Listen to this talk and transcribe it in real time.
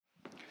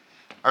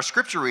Our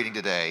scripture reading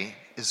today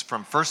is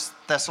from 1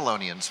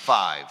 Thessalonians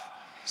 5,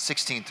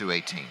 16 through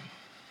 18.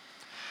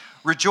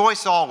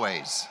 Rejoice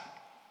always,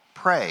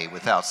 pray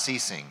without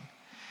ceasing,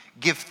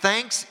 give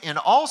thanks in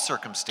all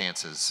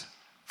circumstances,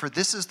 for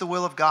this is the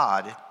will of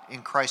God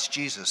in Christ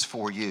Jesus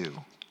for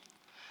you.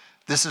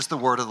 This is the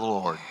word of the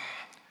Lord.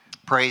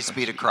 Praise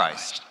be to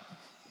Christ.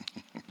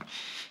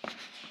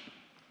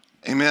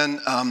 Amen.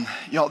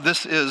 Y'all,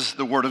 this is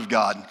the word of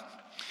God.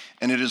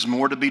 And it is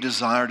more to be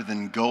desired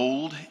than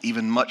gold,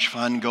 even much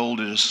fine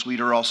gold. It is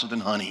sweeter also than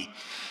honey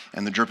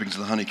and the drippings of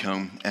the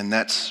honeycomb. And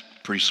that's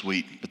pretty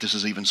sweet, but this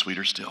is even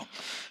sweeter still.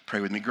 Pray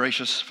with me.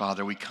 Gracious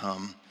Father, we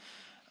come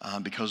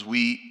because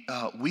we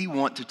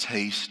want to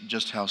taste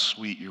just how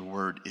sweet your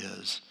word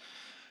is.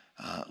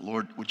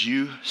 Lord, would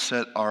you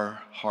set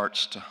our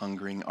hearts to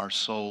hungering, our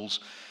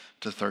souls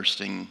to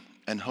thirsting,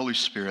 and Holy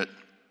Spirit,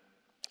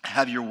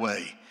 have your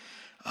way.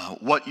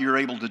 What you're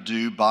able to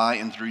do by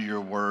and through your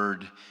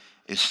word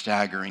is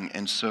staggering,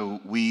 and so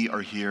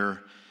we're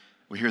here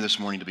this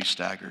morning to be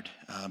staggered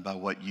by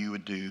what you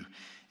would do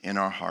in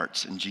our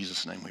hearts. In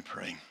Jesus' name we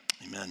pray,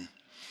 amen.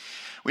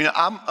 Well,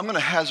 I'm going to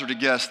hazard a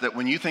guess that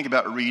when you think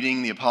about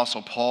reading the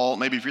Apostle Paul,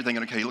 maybe if you're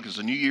thinking, okay, look, it's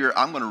a new year,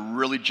 I'm going to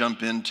really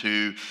jump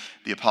into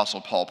the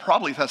Apostle Paul.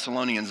 Probably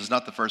Thessalonians is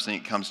not the first thing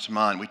that comes to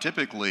mind. We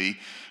typically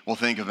will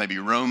think of maybe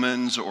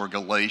Romans or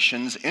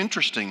Galatians.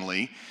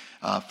 Interestingly,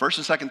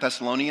 1st and 2nd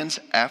Thessalonians,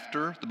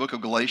 after the book of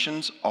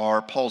Galatians,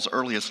 are Paul's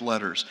earliest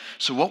letters.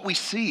 So what we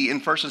see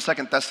in 1st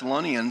and 2nd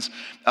Thessalonians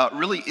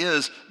really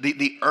is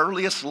the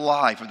earliest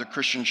life of the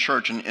Christian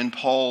church in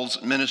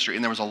Paul's ministry.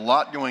 And there was a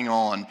lot going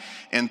on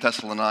in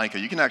Thessalonica.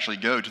 You can actually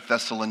go to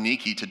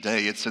Thessaloniki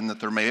today. It's in the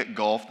Thermaic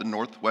Gulf, the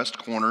northwest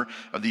corner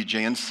of the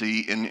Aegean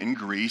Sea in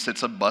Greece.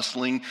 It's a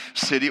bustling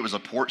city. It was a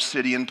port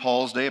city in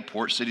Paul's day, a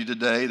port city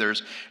today.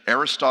 There's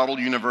Aristotle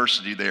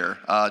University there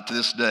to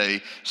this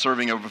day,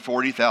 serving over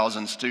 40,000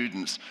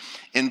 students.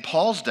 In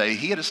Paul's day,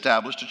 he had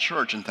established a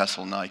church in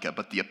Thessalonica,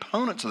 but the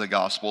opponents of the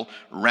gospel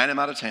ran him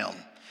out of town.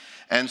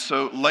 And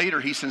so later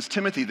he sends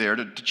Timothy there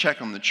to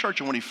check on the church,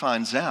 and what he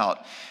finds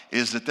out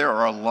is that there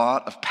are a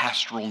lot of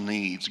pastoral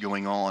needs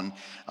going on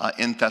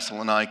in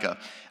Thessalonica.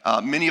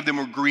 Many of them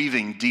were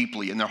grieving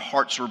deeply, and their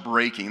hearts were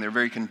breaking. They're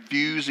very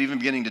confused, even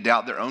beginning to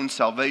doubt their own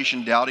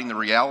salvation, doubting the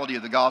reality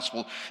of the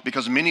gospel,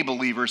 because many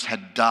believers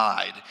had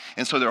died.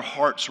 And so their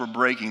hearts were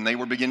breaking. They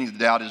were beginning to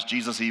doubt, is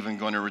Jesus even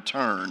going to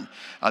return?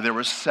 There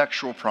was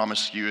sexual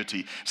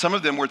promiscuity. Some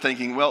of them were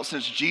thinking, well,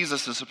 since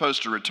Jesus is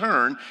supposed to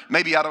return,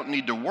 maybe I don't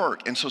need to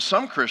work. And so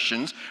some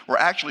Christians were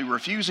actually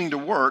refusing to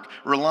work,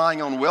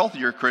 relying on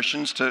wealthier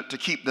Christians to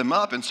keep them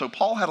up. And so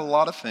Paul had a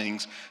lot of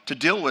things to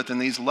deal with in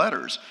these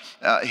letters.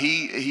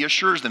 He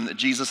assures them that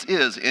Jesus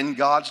is, in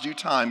God's due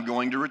time,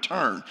 going to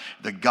return.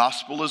 The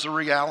gospel is a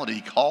reality.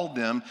 He called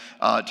them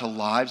to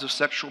lives of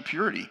sexual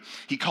purity.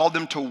 He called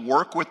them to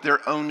work with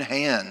their own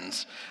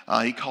hands.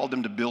 He called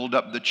them to build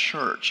up the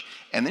church.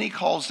 And then he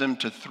calls them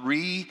to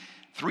three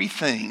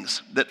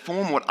things that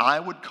form what I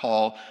would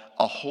call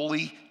a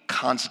holy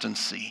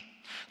constancy.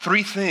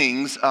 Three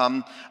things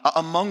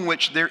among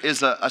which there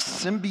is a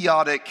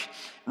symbiotic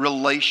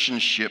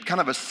relationship, kind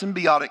of a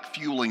symbiotic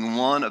fueling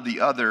one of the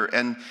other,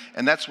 and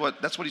that's what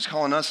he's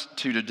calling us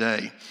to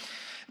today.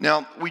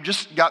 Now, we've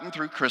just gotten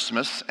through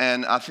Christmas,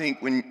 and I think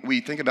when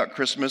we think about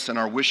Christmas and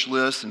our wish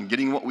list and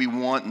getting what we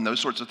want and those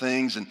sorts of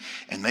things, and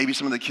maybe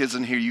some of the kids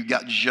in here, you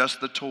got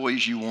just the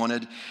toys you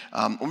wanted.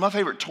 One of my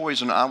favorite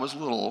toys when I was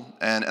little,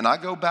 and I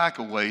go back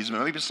a ways,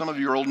 but maybe some of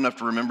you are old enough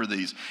to remember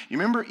these. You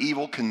remember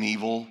Evel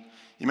Knievel?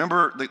 You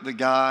remember the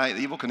guy,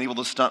 Evel Knievel,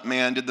 the stunt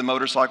man, did the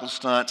motorcycle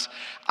stunts?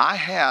 I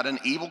had an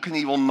Evel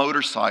Knievel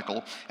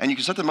motorcycle, and you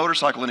could set the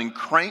motorcycle in and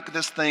crank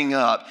this thing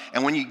up,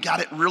 and when you got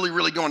it really,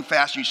 really going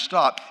fast and you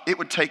stopped, it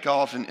would take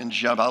off and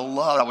jump.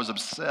 I was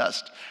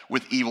obsessed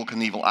with Evel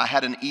Knievel. I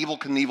had an Evel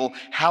Knievel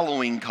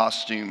Halloween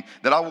costume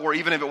that I wore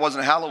even if it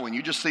wasn't Halloween.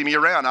 You just see me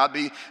around, I'd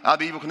be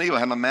Evel Knievel. I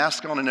had my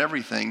mask on and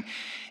everything.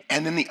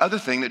 And then the other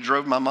thing that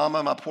drove my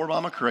poor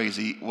mama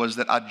crazy was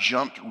that I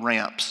jumped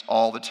ramps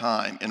all the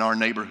time in our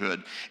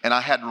neighborhood. And I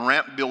had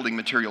ramp building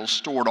materials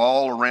stored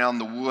all around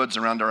the woods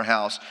around our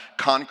house,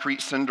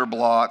 concrete cinder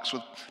blocks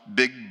with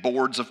big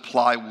boards of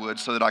plywood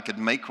so that I could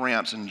make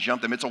ramps and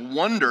jump them. It's a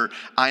wonder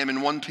I am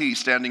in one piece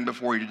standing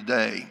before you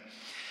today.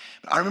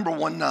 I remember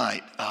one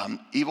night,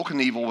 Evel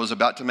Knievel was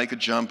about to make a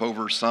jump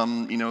over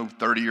some,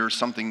 30 or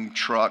something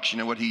trucks. You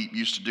know what he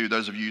used to do,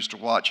 those of you used to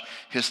watch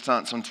his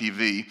stunts on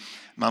TV.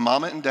 My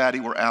mama and daddy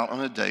were out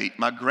on a date.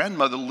 My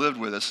grandmother lived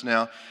with us.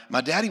 Now,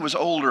 my daddy was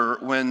older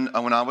when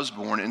I was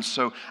born, and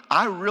so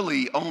I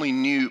really only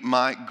knew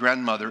my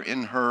grandmother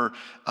in her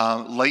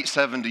late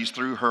 70s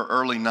through her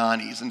early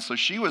 90s. And so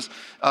she was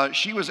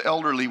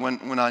elderly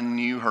when I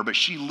knew her, but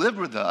she lived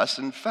with us.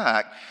 In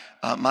fact,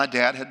 my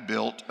dad had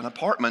built an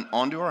apartment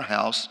onto our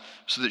house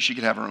so that she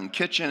could have her own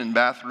kitchen and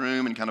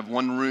bathroom and kind of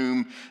one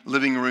room,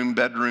 living room,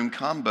 bedroom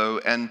combo.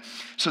 And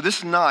so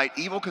this night,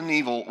 Evel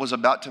Knievel was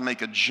about to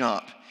make a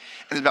jump.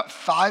 And about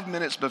 5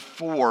 minutes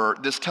before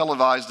this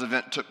televised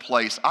event took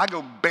place, I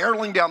go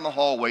barreling down the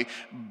hallway,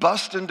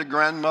 bust into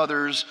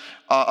grandmother's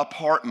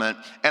apartment,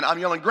 and I'm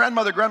yelling,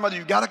 "Grandmother, grandmother,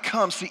 you gotta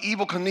come see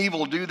Evel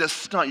Knievel do this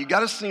stunt. You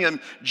gotta see him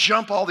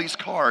jump all these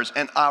cars."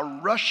 And I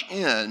rush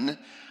in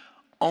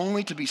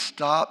only to be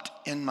stopped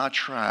in my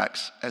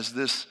tracks as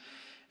this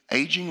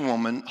aging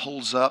woman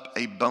holds up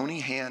a bony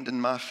hand in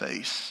my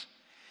face.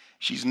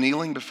 She's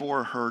kneeling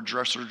before her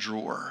dresser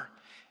drawer,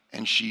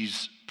 and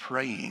she's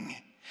praying.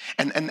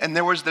 And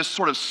there was this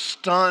sort of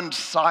stunned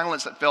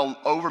silence that fell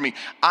over me.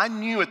 I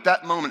knew at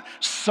that moment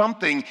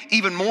something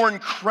even more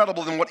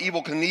incredible than what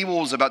Evel Knievel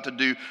was about to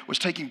do was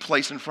taking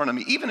place in front of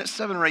me. Even at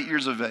 7 or 8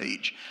 years of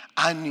age,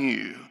 I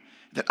knew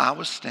that I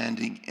was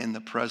standing in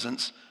the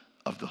presence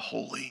of the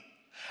holy.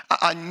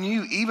 I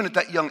knew even at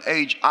that young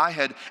age, I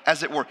had,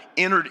 as it were,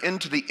 entered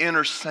into the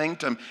inner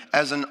sanctum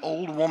as an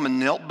old woman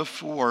knelt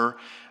before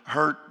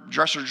her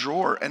dresser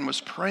drawer and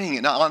was praying.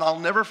 And I'll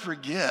never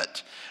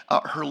forget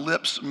her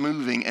lips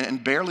moving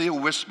and barely a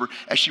whisper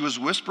as she was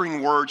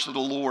whispering words to the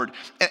Lord.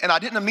 And I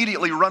didn't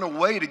immediately run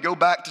away to go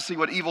back to see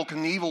what Evel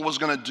Knievel was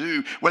going to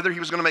do, whether he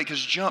was going to make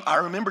his jump. I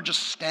remember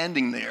just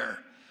standing there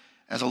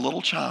as a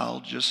little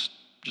child, just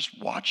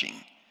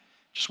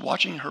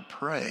watching her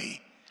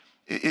pray.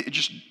 It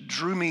just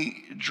drew me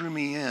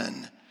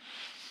in.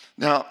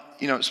 Now,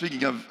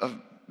 speaking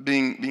of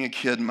being a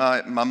kid,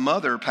 my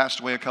mother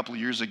passed away a couple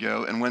of years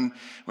ago, and when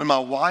my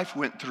wife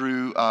went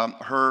through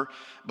her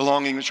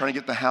belongings, trying to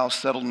get the house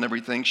settled and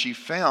everything, she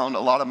found a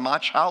lot of my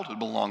childhood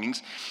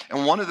belongings.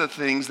 And one of the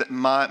things that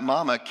my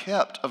mama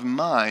kept of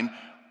mine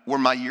were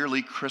my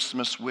yearly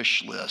Christmas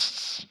wish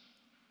lists.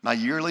 My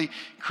yearly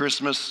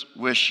Christmas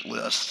wish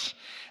lists.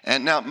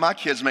 And now my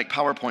kids make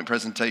PowerPoint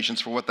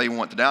presentations for what they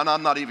want to do. And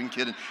I'm not even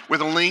kidding,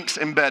 with links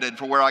embedded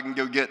for where I can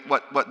go get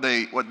what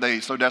they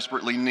so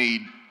desperately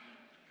need.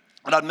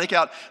 And I'd make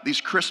out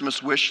these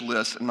Christmas wish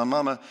lists, and my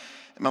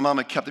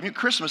mama kept them.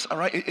 Christmas, all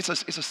right, it's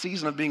a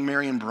season of being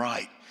merry and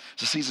bright.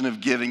 It's a season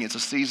of giving. It's a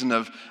season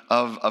of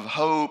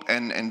hope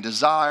and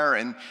desire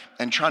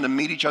and trying to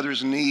meet each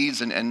other's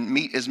needs and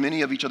meet as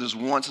many of each other's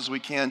wants as we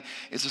can.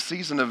 It's a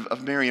season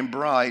of merry and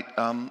bright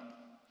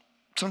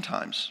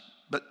sometimes,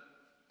 but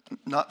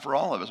not for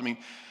all of us. I mean,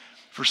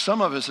 for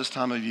some of us, this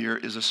time of year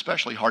is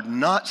especially hard,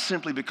 not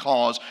simply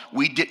because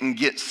we didn't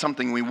get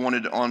something we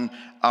wanted on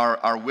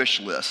our wish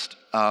list.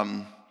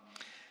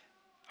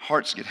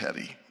 Hearts get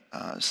heavy.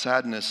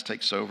 Sadness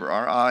takes over.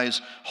 Our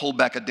eyes hold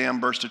back a damn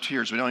burst of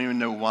tears. We don't even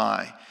know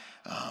why.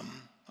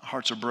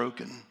 Hearts are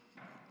broken.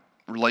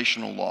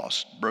 Relational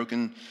loss,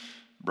 broken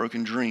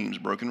dreams,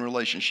 broken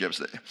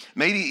relationships.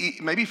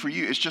 Maybe for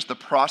you, it's just the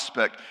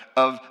prospect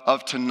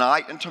of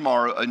tonight and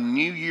tomorrow, a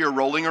new year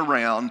rolling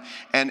around,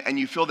 and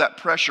you feel that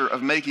pressure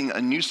of making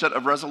a new set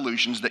of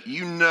resolutions that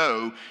you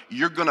know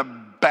you're going to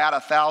bat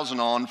 1,000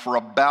 on for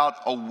about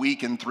a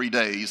week and 3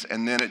 days,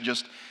 and then it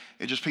just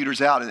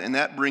peters out, and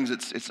that brings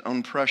its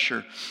own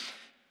pressure.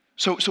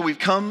 So we've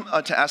come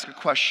to ask a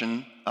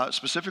question,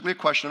 specifically a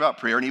question about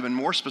prayer, and even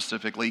more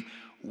specifically,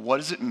 what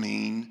does it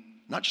mean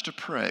not just to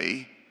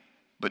pray,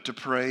 but to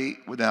pray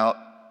without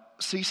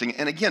ceasing?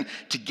 And again,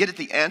 to get at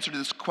the answer to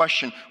this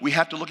question, we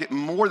have to look at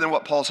more than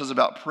what Paul says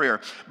about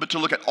prayer, but to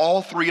look at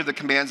all 3 of the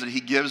commands that he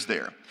gives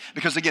there.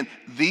 Because again,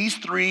 these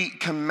 3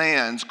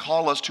 commands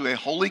call us to a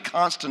holy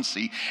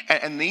constancy,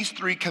 and these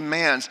 3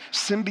 commands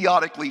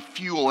symbiotically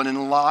fuel and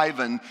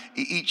enliven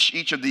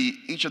each of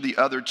the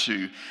other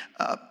 2.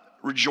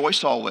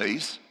 Rejoice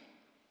always,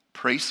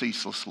 pray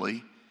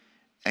ceaselessly,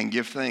 and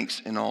give thanks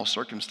in all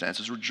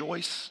circumstances.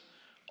 Rejoice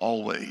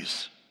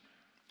always.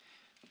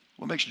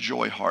 What makes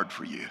joy hard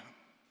for you?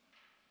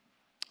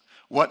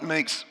 What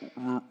makes,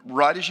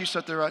 right as you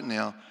sit there right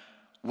now,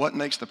 what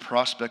makes the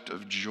prospect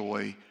of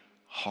joy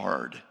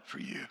hard for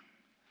you?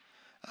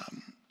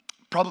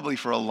 Probably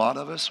for a lot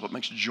of us, what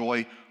makes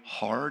joy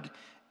hard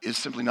is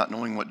simply not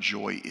knowing what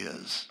joy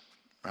is,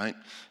 right?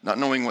 Not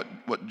knowing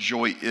what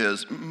joy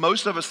is.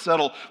 Most of us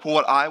settle for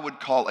what I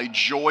would call a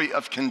joy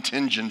of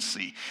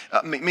contingency,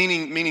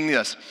 meaning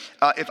this.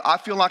 If I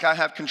feel like I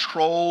have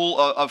control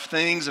of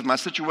things, if my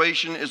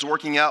situation is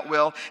working out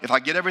well, if I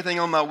get everything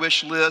on my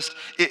wish list,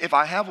 if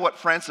I have what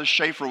Francis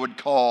Schaeffer would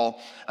call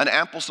an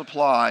ample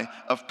supply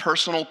of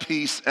personal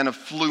peace and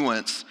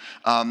affluence,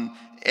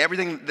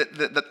 everything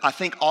that I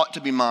think ought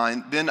to be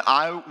mine, then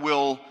I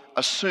will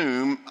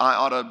assume I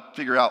ought to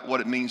figure out what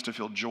it means to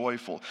feel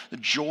joyful. The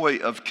joy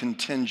of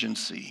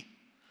contingency.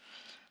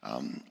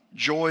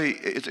 Joy,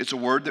 it's a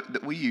word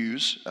that we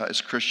use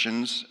as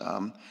Christians,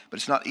 but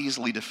it's not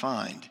easily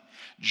defined.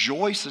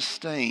 Joy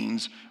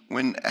sustains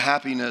when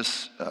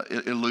happiness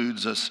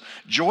eludes us.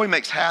 Joy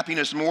makes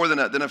happiness more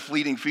than a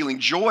fleeting feeling.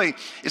 Joy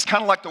is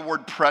kind of like the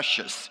word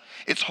precious.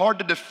 It's hard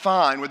to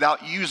define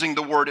without using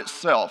the word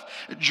itself.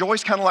 Joy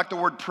is kind of like the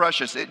word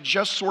precious. It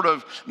just sort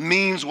of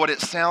means what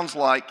it sounds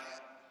like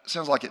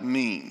it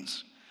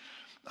means.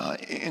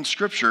 In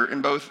Scripture,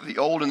 in both the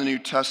Old and the New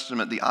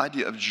Testament, the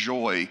idea of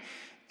joy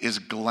is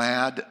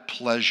glad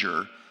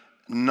pleasure,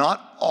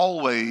 not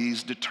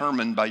always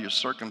determined by your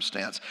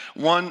circumstance.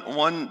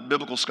 One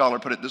biblical scholar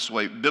put it this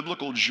way: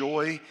 biblical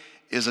joy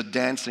is a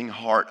dancing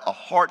heart, a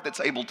heart that's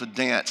able to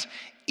dance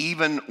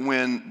even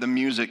when the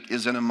music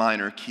is in a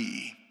minor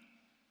key.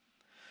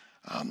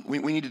 We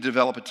need to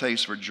develop a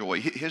taste for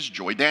joy, his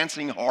joy,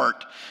 dancing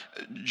heart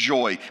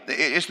joy.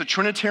 It's the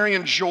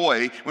Trinitarian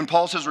joy. When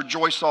Paul says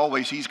rejoice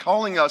always, he's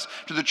calling us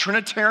to the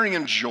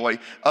Trinitarian joy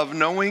of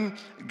knowing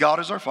God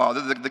as our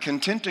Father, the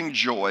contenting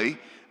joy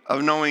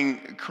of knowing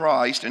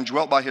Christ and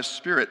dwelt by his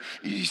Spirit.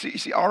 You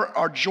see,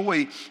 our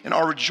joy and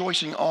our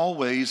rejoicing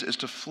always is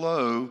to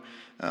flow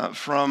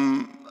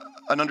from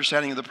an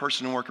understanding of the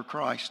person and work of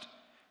Christ,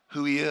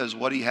 who he is,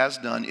 what he has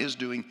done, is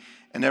doing,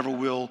 and ever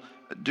will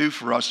do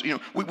for us. You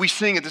know, we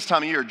sing at this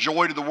time of year,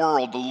 joy to the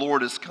world, the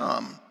Lord has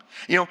come.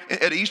 You know,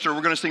 at Easter,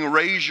 we're going to sing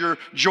raise your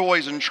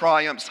joys and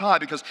triumphs high,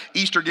 because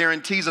Easter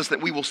guarantees us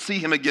that we will see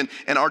him again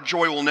and our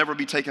joy will never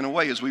be taken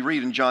away, as we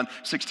read in John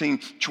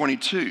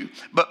 16:22.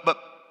 But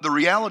the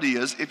reality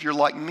is, if you're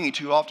like me,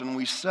 too often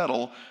we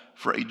settle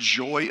for a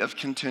joy of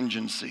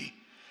contingency.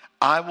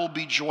 I will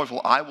be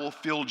joyful, I will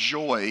feel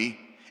joy,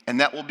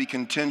 and that will be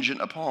contingent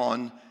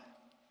upon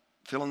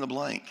fill in the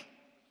blank.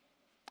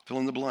 Fill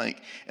in the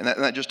blank. And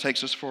that just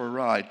takes us for a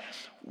ride.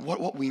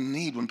 What we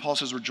need when Paul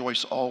says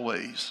rejoice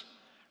always,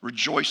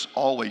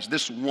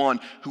 this one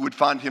who would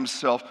find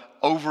himself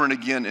over and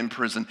again in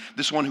prison,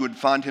 this one who would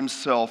find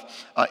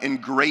himself in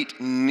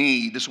great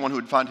need, this one who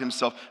would find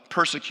himself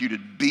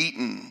persecuted,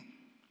 beaten,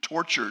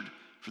 tortured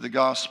for the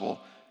gospel,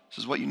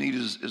 says what you need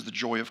is the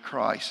joy of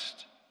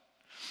Christ.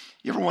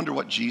 You ever wonder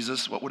what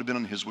would have been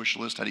on his wish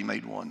list had he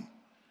made one?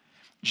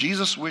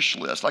 Jesus' wish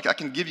list, like I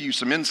can give you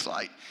some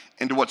insight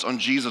into what's on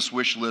Jesus'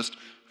 wish list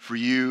for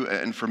you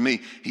and for me.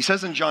 He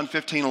says in John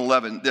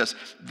 15:11 this: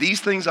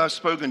 these things I've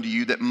spoken to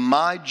you, that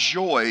my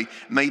joy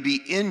may be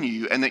in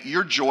you and that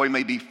your joy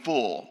may be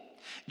full.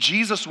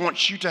 Jesus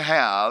wants you to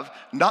have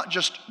not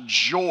just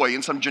joy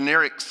in some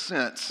generic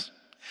sense.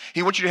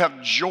 He wants you to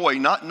have joy,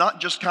 not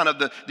just kind of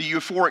the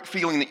euphoric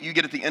feeling that you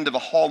get at the end of a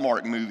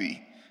Hallmark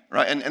movie,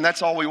 right? And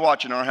that's all we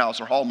watch in our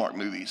house are Hallmark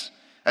movies.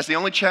 That's the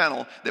only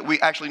channel that we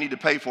actually need to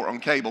pay for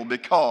on cable,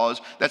 because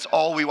that's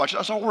all we watch.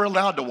 That's all we're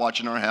allowed to watch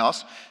in our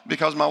house,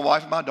 because my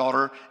wife and my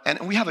daughter, and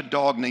we have a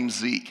dog named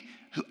Zeke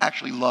who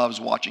actually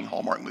loves watching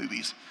Hallmark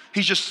movies.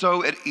 He's just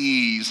so at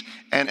ease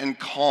and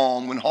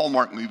calm when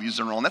Hallmark movies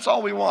are on. That's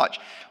all we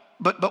watch.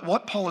 But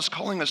what Paul is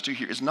calling us to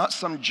here is not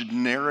some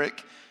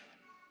generic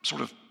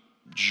sort of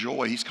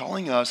joy. He's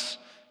calling us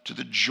to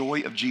the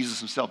joy of Jesus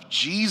himself.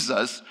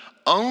 Jesus'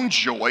 own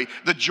joy,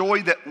 the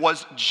joy that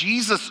was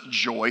Jesus'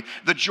 joy,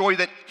 the joy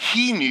that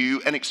he knew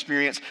and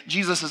experienced.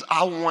 Jesus says,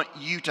 I want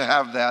you to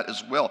have that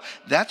as well.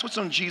 That's what's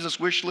on Jesus'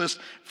 wish list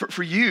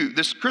for you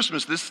this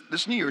Christmas,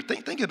 this New Year.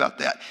 Think about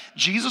that.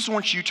 Jesus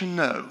wants you to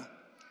know,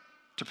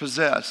 to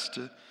possess,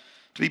 to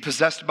be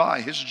possessed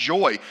by his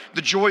joy,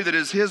 the joy that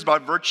is his by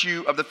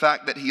virtue of the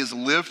fact that he has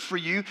lived for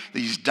you, that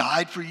he's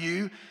died for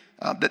you,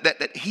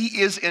 that he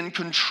is in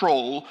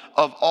control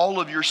of all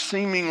of your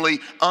seemingly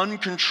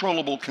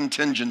uncontrollable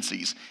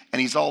contingencies, and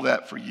he's all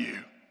that for you.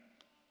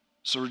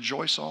 So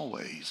rejoice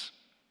always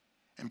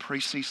and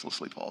pray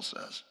ceaselessly, Paul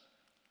says.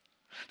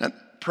 Now,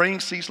 praying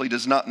ceaselessly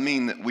does not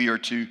mean that we are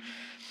to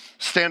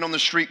stand on the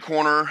street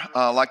corner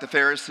like the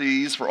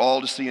Pharisees for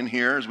all to see and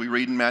hear, as we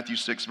read in Matthew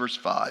 6, verse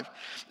 5.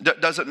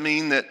 Doesn't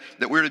mean that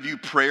we're to view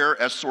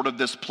prayer as sort of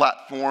this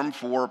platform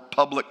for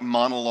public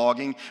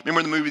monologuing.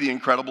 Remember the movie The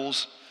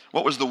Incredibles?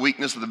 What was the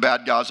weakness of the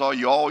bad guys?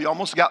 You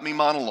almost got me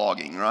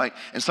monologuing, right?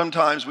 And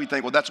sometimes we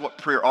think, well, that's what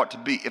prayer ought to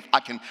be. If I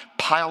can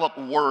pile up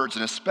words,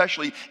 and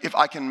especially if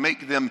I can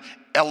make them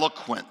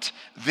eloquent,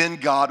 then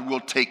God will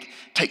take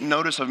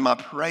notice of my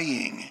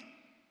praying.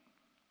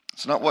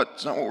 It's not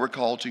what we're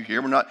called to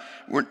here.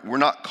 We're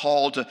not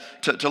called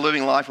to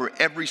living life where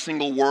every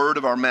single word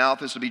of our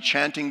mouth is to be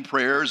chanting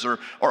prayers, or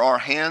our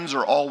hands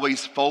are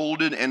always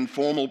folded in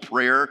formal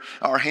prayer.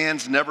 Our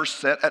hands never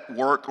set at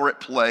work or at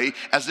play,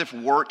 as if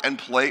work and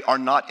play are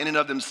not in and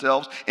of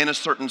themselves, in a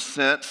certain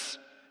sense,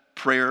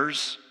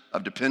 prayers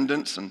of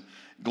dependence and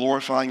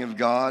glorifying of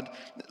God,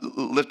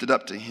 lifted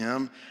up to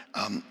him.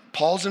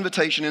 Paul's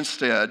invitation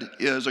instead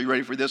is, are you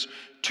ready for this?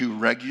 To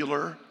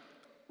regular,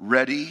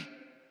 ready,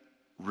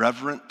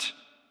 reverent,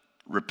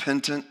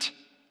 repentant,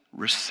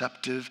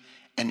 receptive,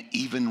 and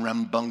even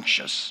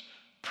rambunctious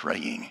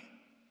praying.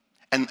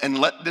 And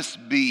let this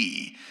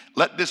be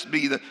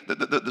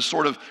the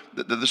sort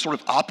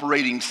of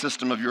operating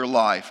system of your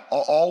life,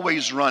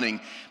 always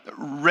running,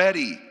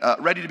 ready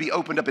to be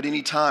opened up at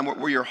any time,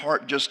 where your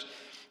heart just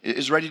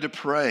is ready to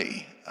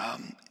pray.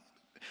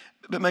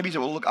 But maybe you say,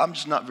 well, look, I'm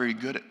just not very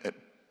good at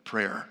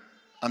prayer.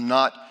 I'm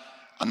not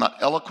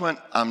eloquent.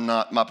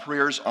 My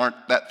prayers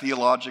aren't that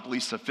theologically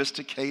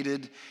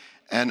sophisticated,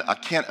 and I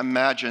can't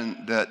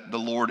imagine that the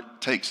Lord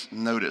takes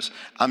notice.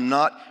 I'm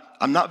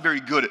not very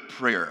good at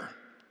prayer.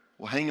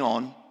 Well, hang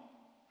on.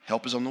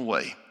 Help is on the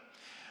way.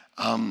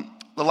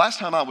 The last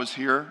time I was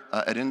here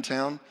at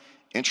InTown,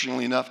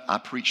 interestingly enough, I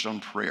preached on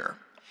prayer.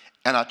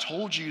 And I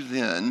told you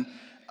then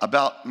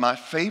about my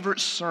favorite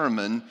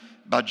sermon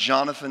by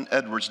Jonathan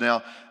Edwards.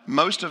 Now,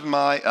 most of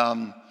my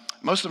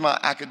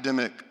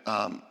academic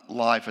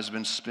life has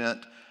been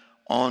spent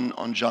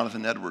on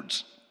Jonathan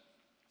Edwards.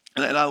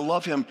 And I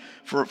love him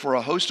for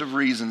a host of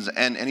reasons,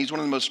 and he's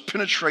one of the most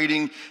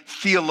penetrating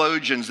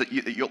theologians that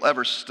you'll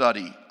ever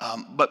study.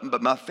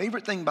 But my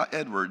favorite thing by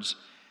Edwards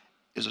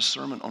is a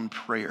sermon on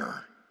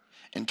prayer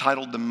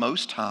entitled "The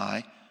Most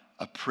High,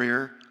 a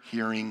Prayer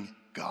Hearing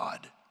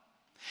God."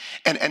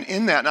 And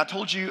in that, and I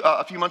told you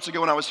a few months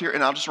ago when I was here,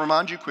 and I'll just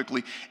remind you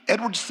quickly,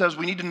 Edwards says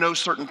we need to know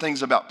certain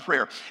things about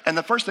prayer. And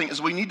the first thing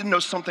is we need to know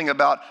something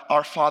about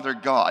our Father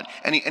God.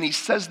 And he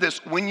says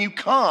this: when you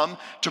come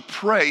to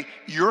pray,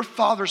 your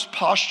Father's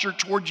posture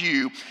toward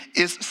you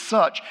is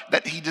such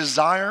that he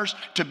desires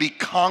to be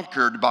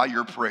conquered by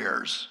your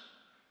prayers.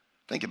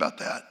 Think about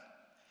that.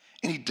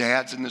 Any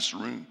dads in this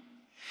room?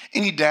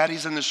 Any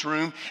daddies in this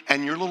room,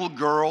 and your little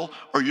girl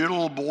or your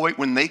little boy,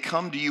 when they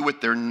come to you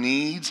with their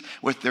needs,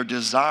 with their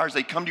desires,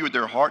 they come to you with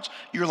their hearts,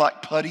 you're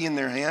like putty in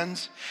their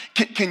hands?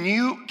 Can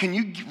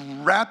you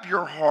wrap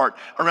your heart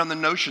around the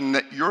notion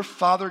that your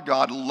Father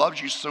God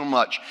loves you so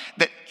much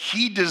that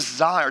he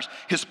desires,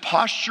 his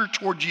posture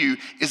toward you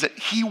is that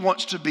he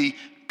wants to be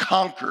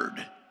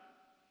conquered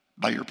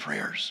by your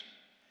prayers.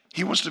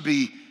 He wants to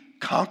be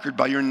conquered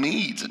by your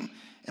needs and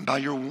by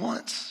your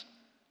wants,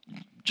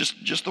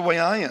 just the way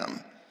I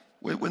am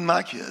with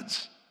my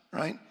kids,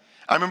 right?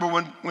 I remember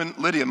when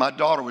Lydia, my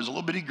daughter, was a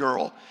little bitty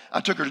girl, I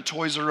took her to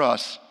Toys R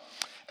Us,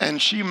 and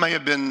she may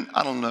have been,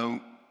 I don't know,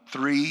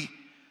 3,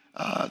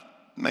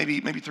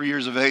 maybe 3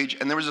 years of age,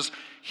 and there was this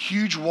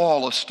huge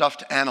wall of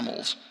stuffed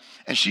animals,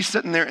 and she's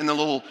sitting there in the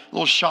little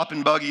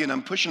shopping buggy, and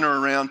I'm pushing her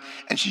around,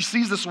 and she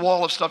sees this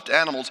wall of stuffed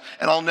animals,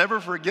 and I'll never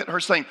forget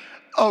her saying,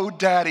 "Oh,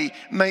 Daddy,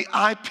 may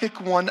I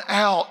pick one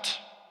out?"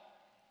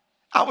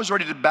 I was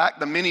ready to back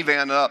the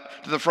minivan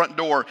up to the front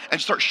door and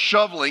start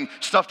shoveling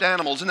stuffed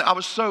animals. And I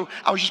was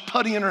just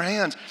putty in her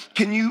hands.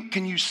 Can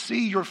you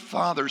see your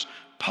Father's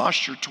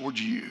posture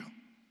towards you?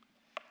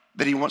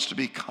 That he wants to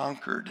be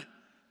conquered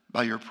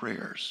by your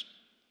prayers,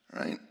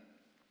 right?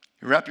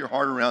 You wrap your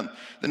heart around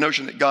the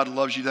notion that God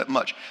loves you that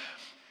much.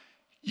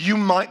 You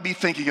might be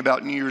thinking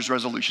about New Year's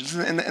resolutions,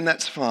 and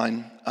that's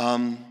fine.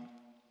 And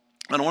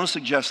I want to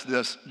suggest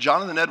this.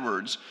 Jonathan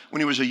Edwards, when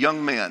he was a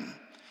young man,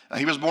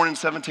 he was born in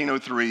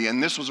 1703,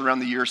 and this was around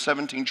the year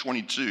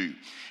 1722.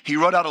 He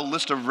wrote out a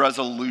list of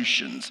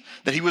resolutions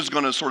that he was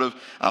going to sort of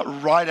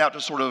write out to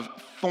sort of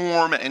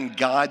form and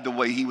guide the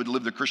way he would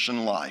live the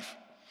Christian life.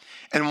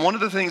 And one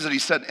of the things that he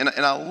said, and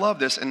I love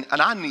this, and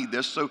I need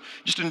this, so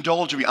just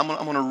indulge me. I'm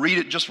going to read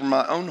it just from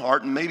my own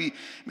heart, and maybe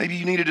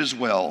you need it as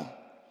well.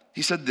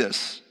 He said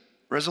this,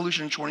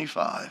 Resolution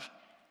 25,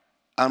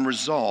 "I'm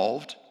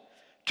resolved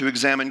to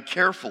examine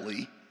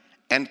carefully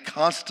and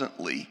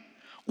constantly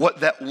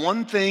what that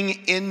one thing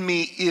in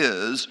me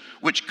is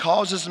which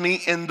causes me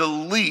in the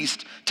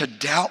least to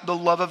doubt the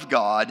love of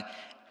God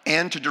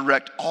and to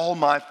direct all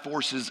my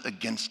forces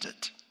against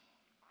it."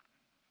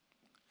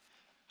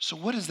 So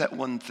what is that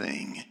one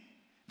thing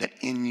that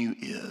in you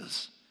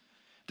is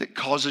that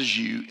causes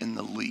you in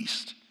the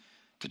least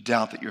to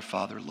doubt that your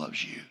Father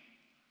loves you?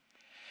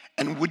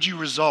 And would you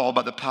resolve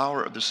by the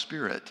power of the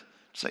Spirit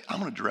to say, I'm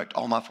going to direct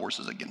all my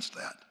forces against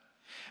that?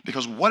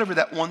 Because whatever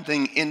that one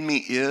thing in me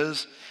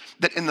is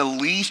that in the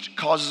least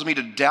causes me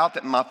to doubt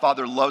that my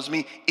Father loves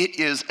me, it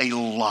is a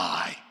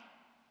lie.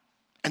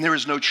 And there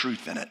is no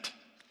truth in it.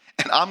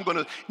 And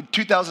in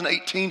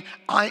 2018,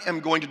 I am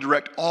going to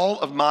direct all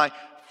of my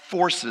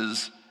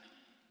forces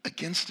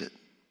against it.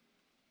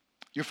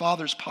 Your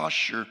Father's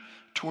posture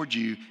toward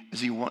you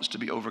is he wants to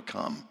be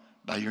overcome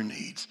by your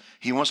needs.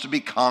 He wants to be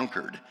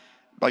conquered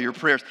by your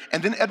prayers.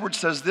 And then Edwards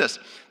says this,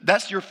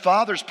 that's your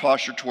Father's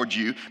posture towards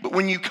you, but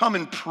when you come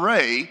and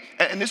pray,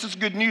 and this is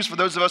good news for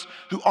those of us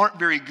who aren't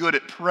very good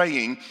at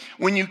praying,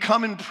 when you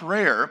come in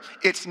prayer,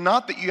 it's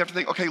not that you have to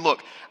think, okay,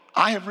 look,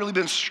 I have really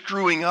been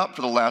screwing up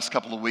for the last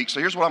couple of weeks, so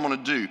here's what I'm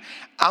going to do.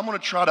 I'm going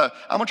to try to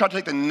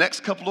take the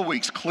next couple of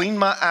weeks, clean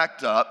my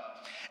act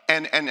up,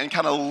 and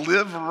kind of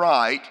live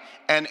right,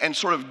 and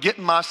sort of get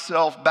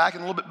myself back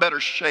in a little bit better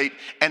shape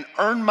and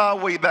earn my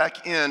way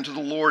back into the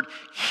Lord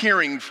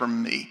hearing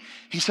from me.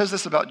 He says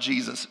this about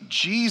Jesus.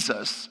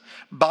 Jesus,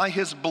 by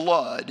his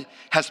blood,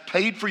 has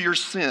paid for your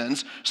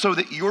sins so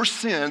that your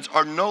sins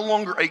are no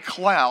longer a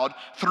cloud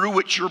through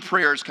which your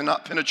prayers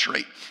cannot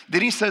penetrate.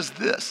 Then he says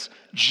this,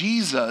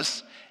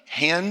 Jesus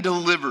hand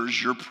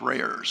delivers your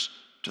prayers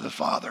to the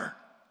Father.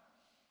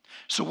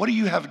 So what do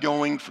you have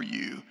going for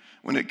you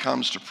when it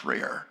comes to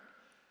prayer?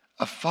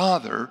 A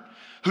Father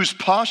whose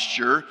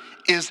posture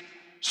is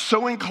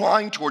so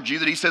inclined towards you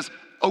that he says,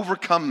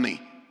 overcome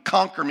me,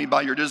 conquer me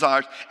by your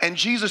desires. And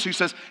Jesus who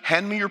says,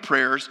 hand me your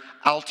prayers,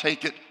 I'll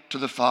take it to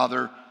the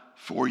Father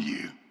for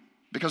you.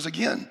 Because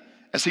again,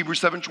 as Hebrews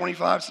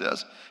 7:25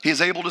 says, he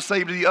is able to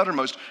save to the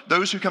uttermost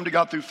those who come to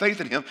God through faith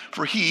in him,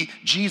 for he,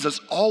 Jesus,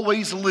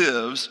 always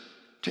lives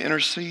to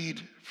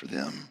intercede for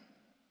them.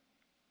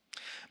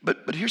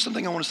 But here's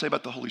something I want to say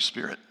about the Holy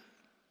Spirit.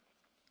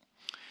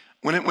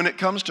 When it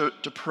comes to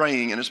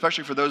praying, and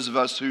especially for those of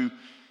us who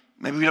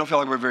maybe we don't feel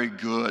like we're very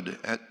good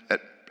at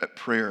at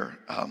prayer.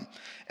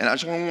 And I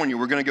just want to warn you,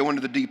 we're going to go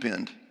into the deep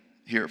end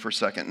here for a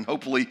second. And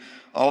hopefully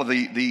all of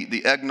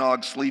the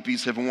eggnog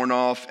sleepies have worn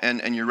off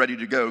and you're ready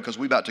to go, because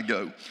we're about to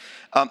go.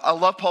 I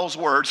love Paul's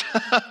words.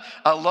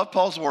 I love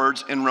Paul's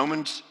words in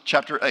Romans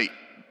chapter 8.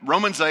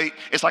 Romans 8,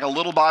 it's like a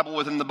little Bible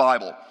within the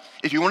Bible.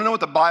 If you want to know what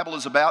the Bible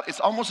is about, it's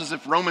almost as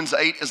if Romans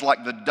 8 is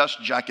like the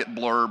dust jacket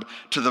blurb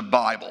to the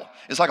Bible.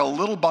 It's like a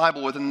little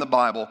Bible within the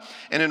Bible.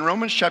 And in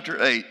Romans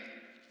chapter 8,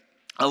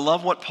 I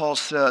love what Paul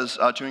says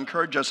to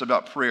encourage us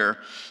about prayer.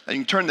 And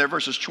you can turn there,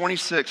 verses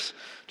 26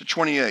 to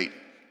 28.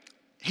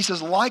 He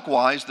says,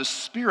 likewise, the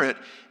Spirit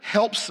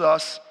helps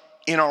us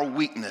in our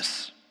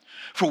weakness,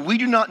 for we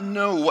do not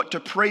know what to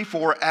pray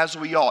for as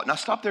we ought. Now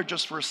stop there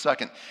just for a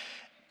second.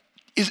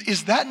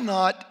 Is that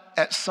not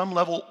at some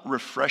level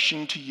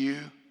refreshing to you?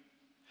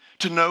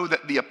 To know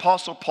that the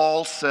Apostle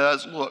Paul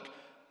says, look,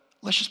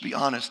 let's just be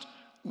honest.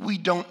 We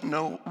don't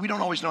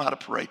always know how to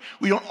pray.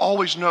 We don't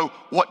always know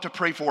what to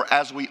pray for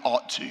as we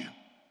ought to.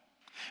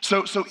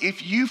 So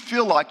if you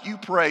feel like you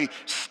pray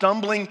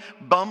stumbling,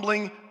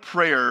 bumbling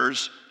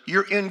prayers,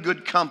 you're in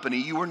good company.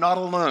 You are not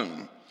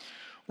alone.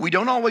 We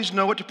don't always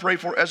know what to pray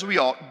for as we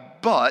ought,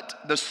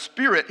 but the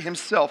Spirit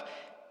himself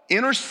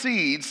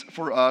intercedes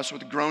for us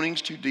with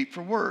groanings too deep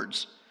for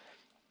words.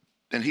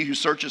 And he who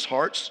searches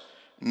hearts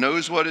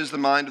knows what is the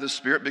mind of the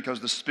Spirit, because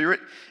the Spirit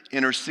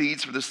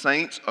intercedes for the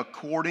saints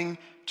according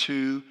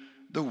to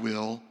the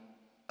will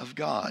of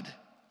God.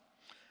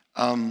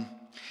 And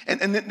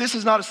this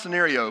is not a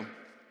scenario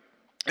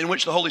in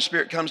which the Holy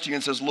Spirit comes to you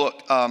and says,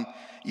 look,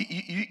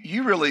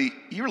 you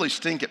really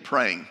stink at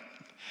praying.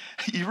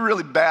 You're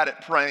really bad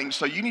at praying,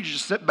 so you need to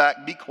just sit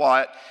back, be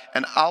quiet,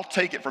 and I'll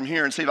take it from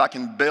here and see if I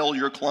can bail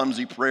your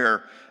clumsy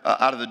prayer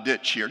out of the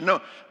ditch here.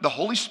 No, the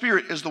Holy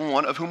Spirit is the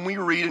one of whom we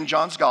read in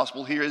John's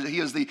gospel here. He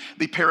is the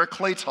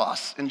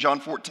Parakletos in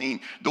John 14,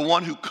 the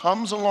one who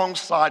comes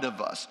alongside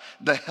of us,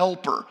 the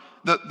helper,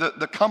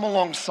 the come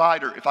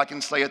alongsider, if I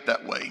can say it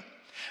that way.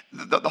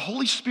 The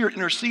Holy Spirit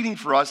interceding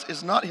for us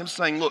is not him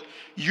saying, look,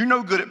 you're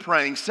no good at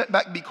praying, sit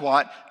back, be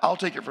quiet, I'll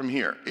take it from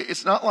here.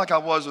 It's not like I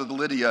was with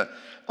Lydia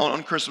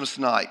on Christmas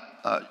night.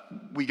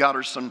 We got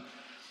her some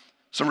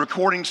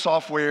recording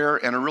software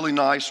and a really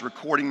nice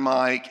recording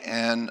mic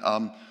and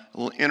a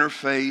little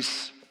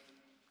interface,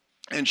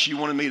 and she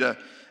wanted me to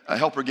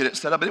help her get it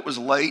set up, but it was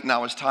late and I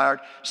was tired,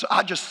 so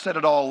I just set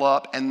it all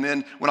up, and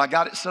then when I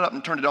got it set up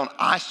and turned it on,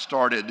 I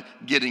started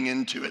getting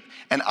into it,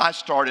 and I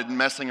started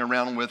messing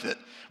around with it,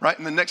 right?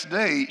 And the next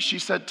day, she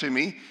said to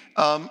me,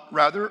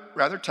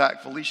 rather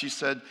tactfully, she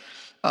said,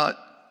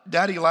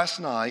 Daddy, last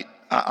night,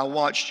 I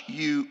watched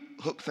you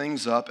hook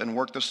things up and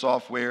work the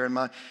software and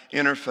my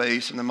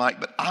interface and the mic,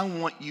 but I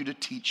want you to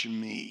teach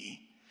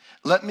me.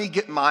 Let me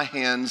get my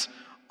hands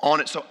on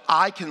it so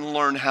I can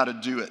learn how to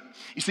do it.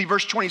 You see,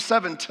 verse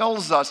 27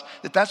 tells us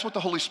that that's what the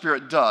Holy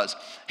Spirit does.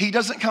 He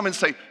doesn't come and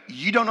say,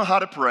 you don't know how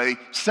to pray,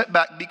 sit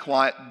back, be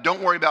quiet,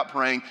 don't worry about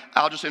praying,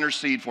 I'll just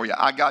intercede for you,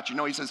 I got you.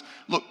 No, he says,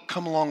 look,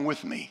 come along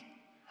with me.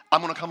 I'm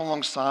gonna come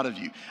alongside of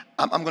you.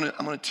 I'm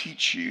gonna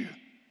teach you.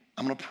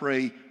 I'm gonna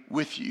pray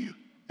with you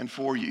and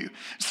for you.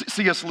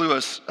 C.S.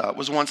 Lewis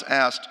was once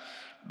asked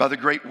by the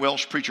great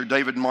Welsh preacher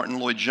David Martin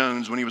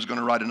Lloyd-Jones when he was going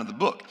to write another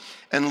book.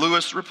 And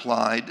Lewis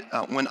replied,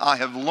 when I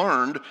have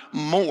learned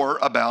more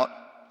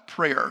about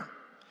prayer.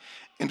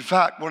 In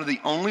fact, one of the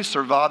only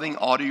surviving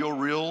audio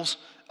reels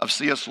of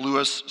C.S.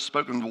 Lewis'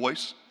 spoken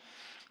voice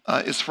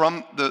is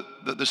from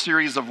the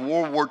series of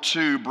World War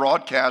II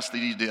broadcasts that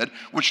he did,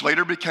 which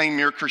later became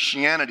Mere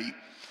Christianity.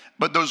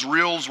 But those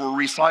reels were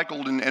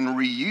recycled and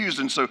reused,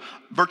 and so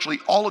virtually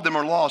all of them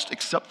are lost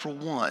except for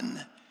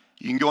one.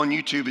 You can go on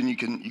YouTube and you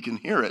can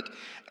hear it.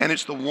 And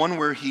it's the one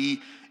where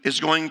he is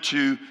going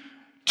to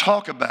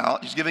talk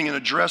about, he's giving an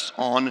address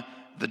on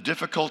the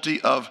difficulty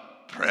of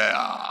prayer,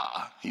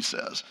 he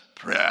says.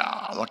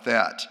 Prayer, like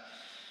that.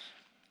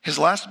 His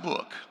last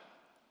book,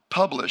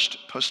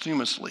 published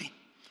posthumously,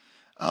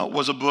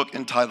 was a book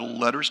entitled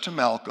Letters to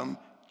Malcolm,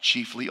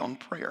 Chiefly on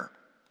Prayer,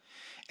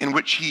 in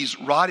which he's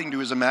writing to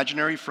his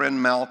imaginary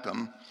friend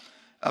Malcolm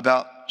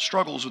about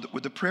struggles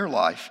with the prayer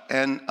life.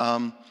 And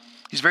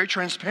he's very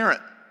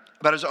transparent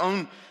about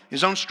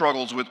his own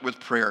struggles with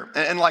prayer.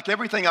 And like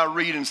everything I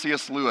read in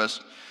C.S.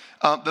 Lewis,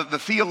 the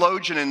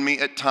theologian in me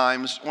at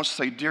times wants to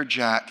say, dear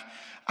Jack,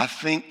 I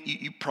think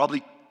you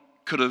probably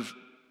could have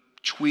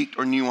tweaked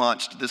or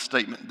nuanced this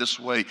statement this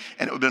way,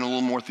 and it would have been a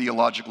little more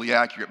theologically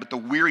accurate. But the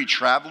weary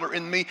traveler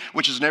in me,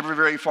 which is never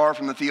very far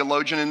from the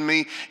theologian in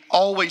me,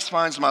 always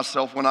finds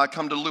myself when I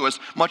come to Lewis,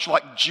 much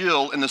like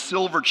Jill in the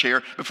silver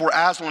chair before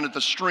Aslan at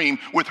the stream,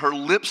 with her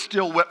lips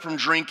still wet from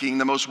drinking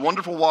the most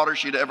wonderful water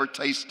she'd ever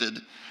tasted.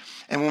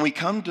 And when we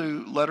come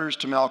to Letters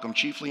to Malcolm,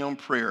 Chiefly on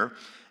Prayer,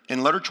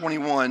 in letter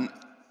 21,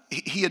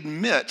 he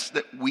admits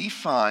that we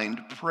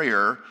find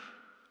prayer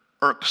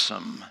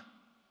irksome.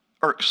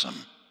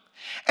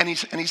 And he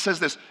says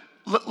this,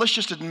 let's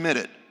just admit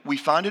it. We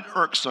find it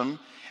irksome,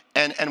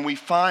 and we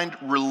find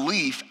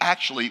relief,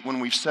 actually,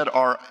 when we've said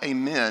our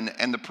amen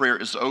and the prayer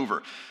is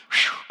over.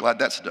 Whew, glad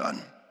that's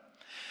done.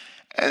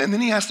 And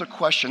then he asked a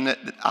question that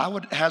I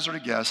would hazard a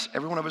guess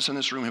every one of us in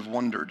this room have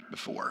wondered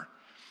before.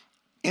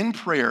 In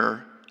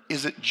prayer,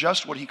 is it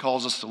just what he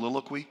calls a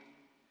soliloquy?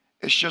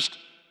 It's just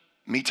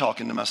me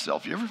talking to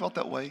myself. You ever felt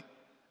that way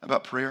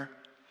about prayer?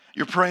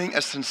 You're praying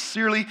as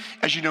sincerely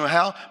as you know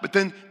how, but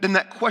then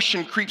that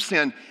question creeps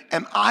in,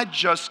 am I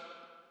just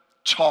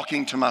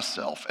talking to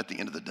myself at the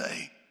end of the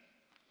day?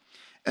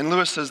 And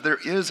Lewis says there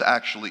is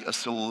actually a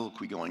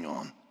soliloquy going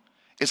on.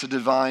 It's a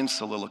divine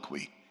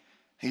soliloquy.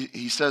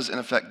 He says, in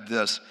effect,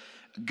 this: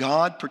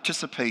 God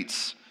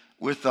participates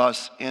with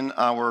us in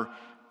our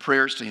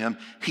prayers to him.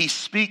 He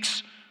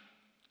speaks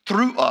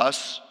through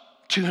us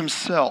to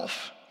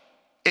himself.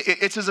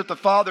 It's as if the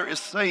Father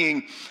is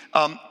saying,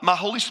 my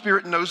Holy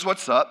Spirit knows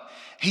what's up.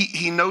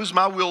 He knows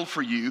my will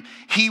for you.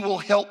 He will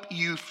help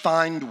you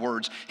find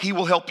words. He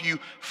will help you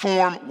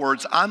form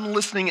words. I'm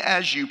listening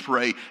as you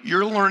pray.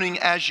 You're learning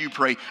as you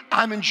pray.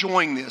 I'm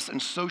enjoying this, and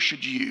so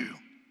should you.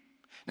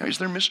 Now, is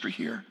there mystery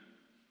here?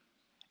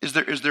 Is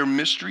there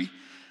mystery?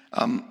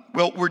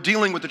 Well, we're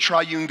dealing with the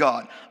triune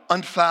God,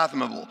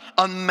 unfathomable,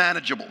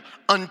 unmanageable,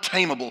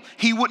 untamable.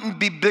 He wouldn't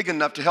be big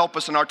enough to help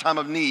us in our time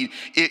of need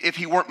if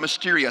he weren't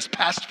mysterious,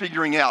 past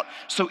figuring out.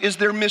 So is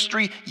there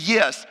mystery?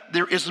 Yes,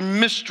 there is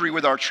mystery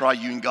with our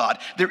triune God.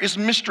 There is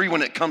mystery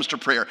when it comes to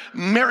prayer.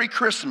 Merry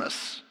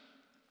Christmas.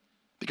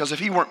 Because if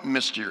he weren't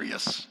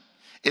mysterious,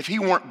 if he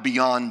weren't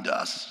beyond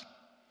us,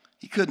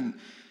 he couldn't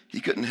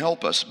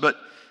help us. But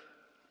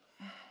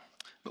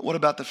what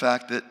about the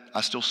fact that I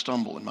still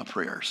stumble in my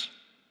prayers?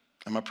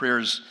 And my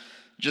prayers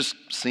just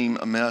seem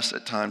a mess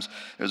at times.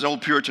 There's an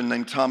old Puritan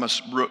named Thomas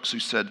Brooks who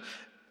said,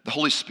 the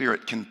Holy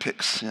Spirit can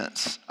pick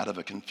sense out of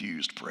a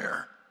confused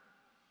prayer.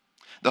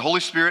 The Holy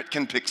Spirit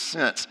can pick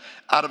sense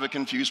out of a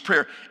confused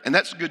prayer. And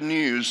that's good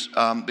news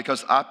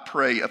because I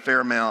pray a fair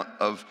amount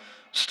of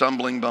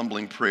stumbling,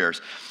 bumbling prayers.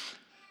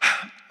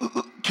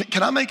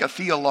 Can I make a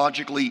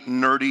theologically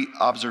nerdy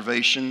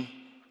observation?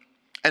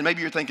 And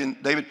maybe you're thinking,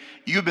 David,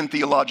 you've been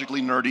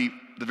theologically nerdy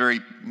the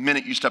very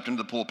minute you stepped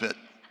into the pulpit.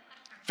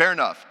 Fair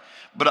enough.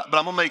 But I'm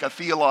going to make a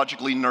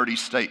theologically nerdy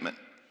statement.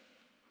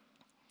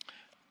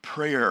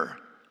 Prayer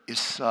is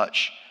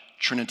such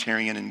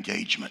Trinitarian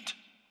engagement.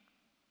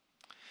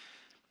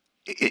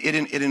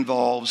 It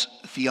involves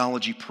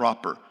theology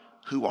proper,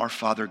 who our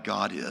Father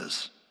God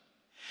is.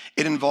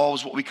 It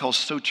involves what we call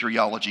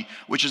soteriology,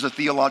 which is a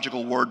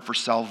theological word for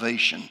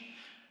salvation.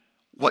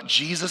 What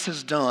Jesus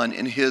has done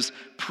in his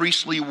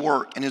priestly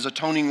work and his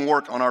atoning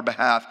work on our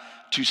behalf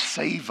to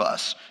save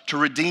us, to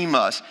redeem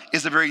us,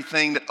 is the very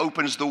thing that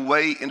opens the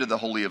way into the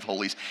Holy of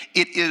Holies.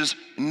 It is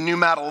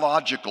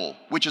pneumatological,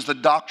 which is the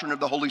doctrine of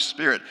the Holy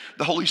Spirit.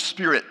 The Holy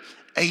Spirit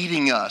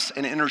aiding us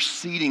and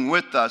interceding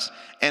with us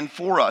and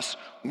for us.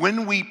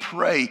 When we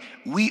pray,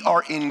 we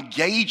are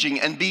engaging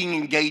and being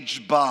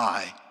engaged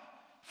by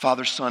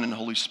Father, Son, and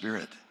Holy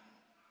Spirit.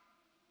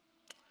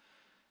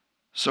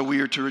 So we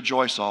are to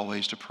rejoice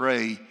always, to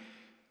pray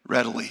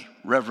readily,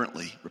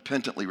 reverently,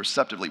 repentantly,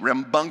 receptively,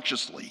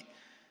 rambunctiously.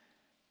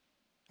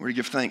 We're to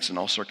give thanks in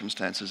all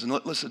circumstances. And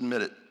let's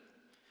admit it,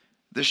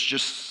 this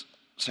just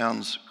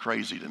sounds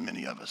crazy to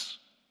many of us.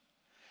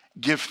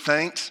 Give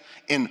thanks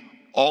in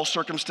all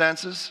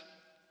circumstances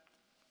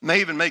may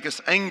even make us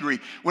angry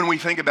when we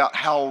think about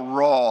how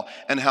raw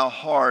and how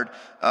hard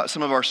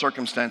some of our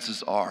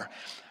circumstances are.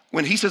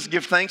 When he says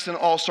give thanks in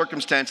all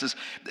circumstances,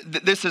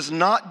 this is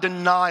not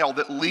denial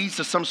that leads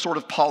to some sort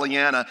of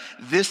Pollyanna.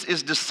 This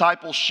is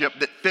discipleship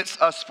that fits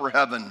us for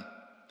heaven.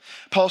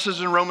 Paul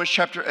says in Romans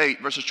chapter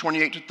 8, verses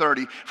 28 to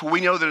 30, for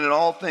we know that in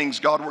all things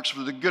God works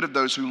for the good of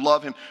those who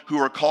love him, who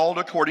are called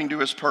according to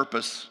his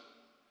purpose.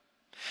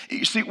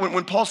 You see,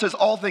 when Paul says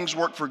all things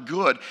work for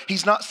good,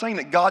 he's not saying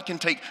that God can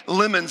take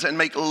lemons and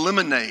make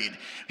lemonade.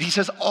 He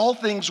says all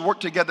things work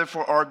together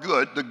for our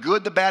good,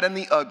 the bad, and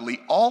the ugly.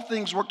 All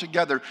things work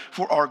together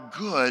for our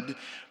good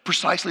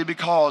precisely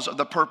because of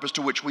the purpose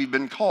to which we've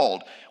been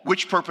called,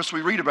 which purpose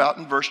we read about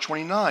in verse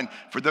 29.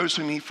 For those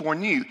whom he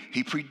foreknew,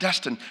 he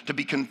predestined to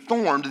be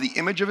conformed to the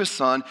image of his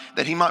Son,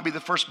 that he might be the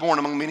firstborn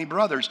among many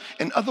brothers.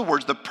 In other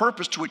words, the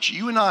purpose to which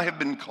you and I have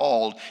been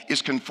called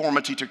is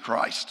conformity to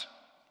Christ.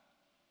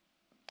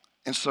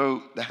 And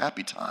so the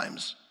happy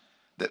times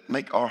that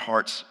make our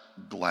hearts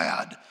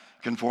glad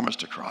conform us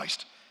to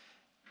Christ.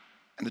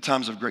 And the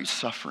times of great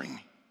suffering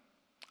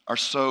are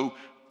so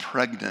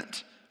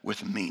pregnant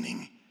with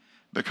meaning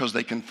because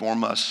they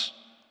conform us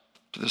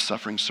to the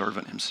suffering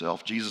servant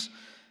himself,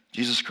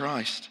 Jesus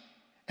Christ.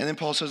 And then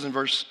Paul says in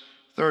verse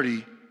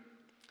 30,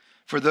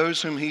 for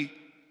those whom he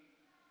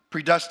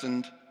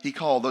predestined, he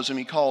called. Those whom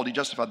he called, he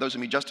justified. Those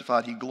whom he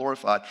justified, he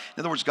glorified. In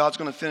other words, God's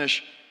going to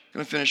finish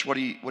what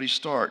he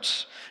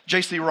starts.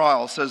 J.C.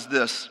 Ryle says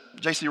this.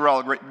 J.C. Ryle,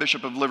 a great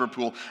bishop of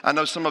Liverpool. I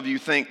know some of you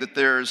think that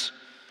there's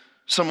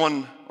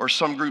someone or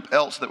some group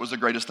else that was the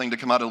greatest thing to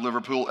come out of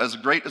Liverpool. As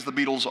great as the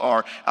Beatles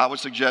are, I would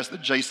suggest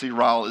that J.C.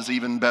 Ryle is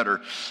even better.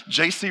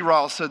 J.C.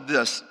 Ryle said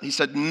this. He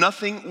said,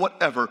 nothing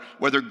whatever,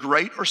 whether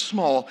great or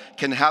small,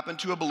 can happen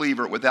to a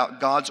believer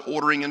without God's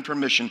ordering and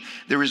permission.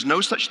 There is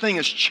no such thing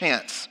as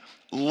chance.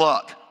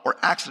 luck, or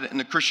accident in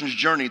the Christian's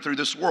journey through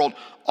this world.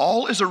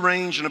 All is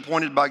arranged and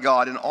appointed by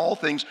God, and all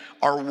things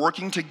are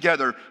working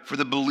together for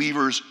the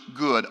believer's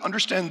good.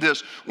 Understand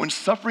this: when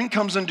suffering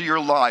comes into your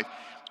life,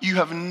 you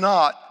have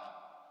not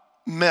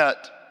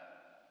met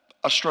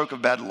a stroke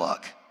of bad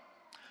luck.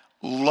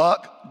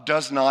 Luck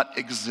does not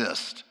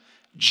exist.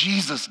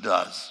 Jesus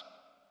does.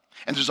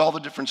 And there's all the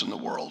difference in the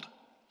world.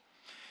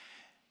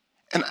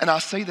 And I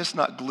say this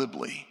not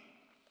glibly,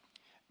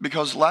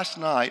 because last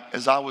night,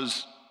 as I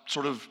was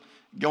sort of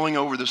going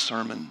over the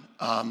sermon,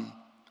 kind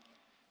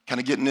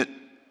of getting it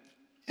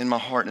in my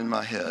heart and in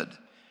my head,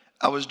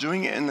 I was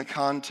doing it in the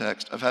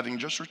context of having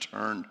just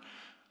returned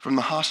from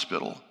the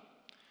hospital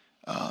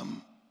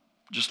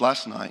just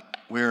last night,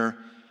 where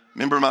a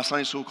member of my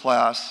Sunday school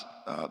class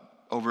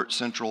over at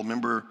Central,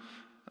 member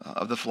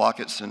of the flock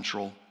at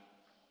Central,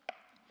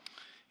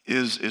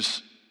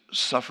 is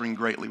suffering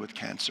greatly with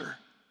cancer.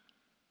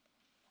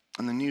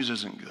 And the news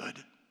isn't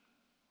good.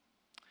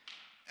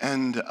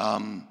 And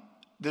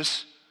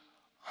this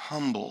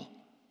humble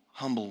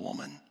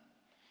woman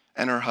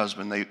and her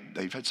husband,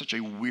 they've had such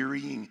a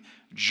wearying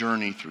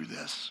journey through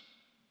this.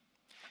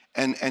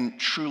 And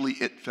truly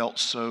it felt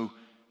so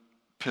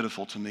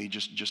pitiful to me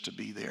just to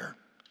be there.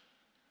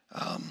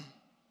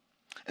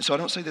 And so I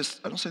don't say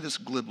this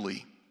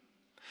glibly.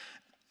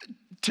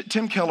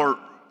 Tim Keller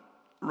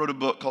wrote a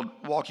book called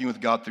Walking with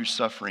God Through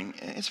Suffering.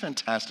 It's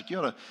fantastic. You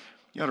ought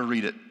to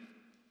read it.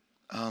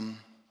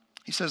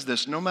 He says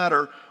this: no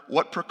matter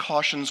what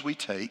precautions we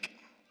take,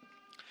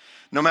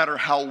 no matter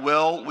how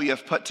well we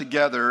have put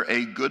together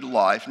a good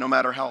life, no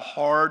matter how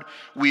hard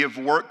we have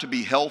worked to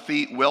be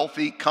healthy,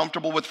 wealthy,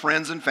 comfortable with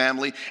friends and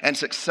family, and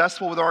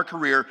successful with our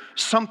career,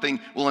 something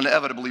will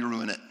inevitably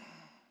ruin it.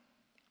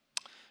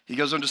 He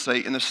goes on to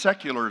say, in the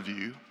secular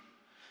view,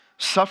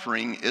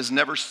 suffering is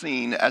never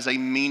seen as a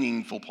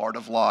meaningful part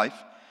of life,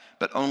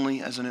 but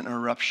only as an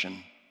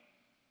interruption.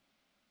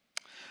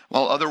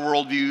 While other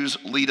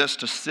worldviews lead us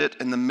to sit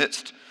in the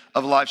midst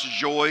of life's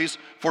joys,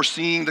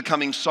 foreseeing the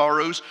coming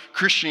sorrows,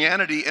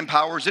 Christianity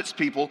empowers its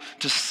people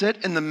to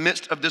sit in the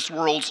midst of this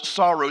world's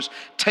sorrows,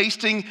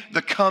 tasting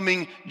the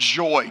coming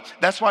joy.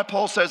 That's why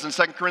Paul says in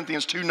 2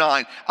 Corinthians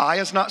 2:9, eye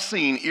has not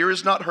seen, ear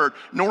has not heard,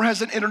 nor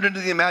has it entered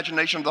into the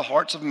imagination of the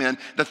hearts of men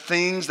the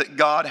things that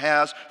God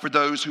has for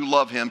those who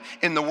love him.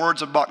 In the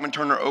words of Bachman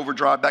Turner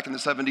Overdrive back in the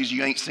 70s,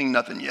 you ain't seen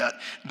nothing yet.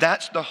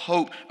 That's the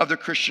hope of the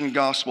Christian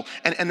gospel.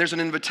 And there's an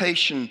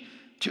invitation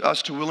to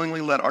us to willingly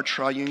let our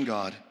triune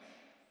God,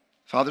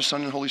 Father,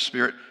 Son, and Holy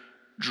Spirit,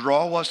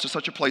 draw us to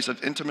such a place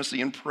of intimacy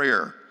and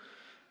prayer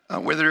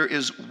where there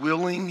is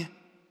willing,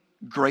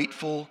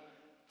 grateful,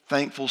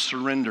 thankful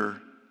surrender.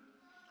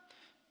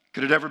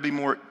 Could it ever be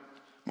more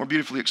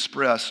beautifully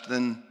expressed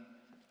than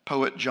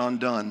poet John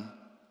Donne,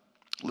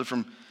 lived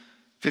from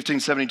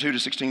 1572 to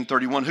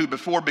 1631, who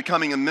before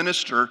becoming a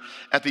minister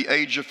at the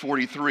age of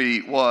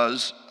 43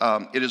 was,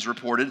 it is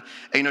reported,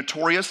 a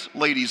notorious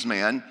ladies'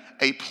 man,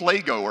 a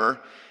playgoer,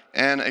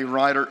 and a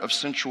writer of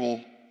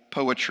sensual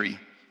poetry,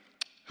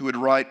 who would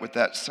write with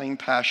that same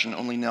passion,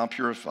 only now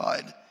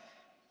purified.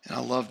 And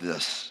I love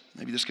this.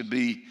 Maybe this could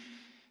be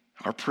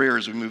our prayer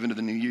as we move into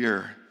the new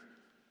year.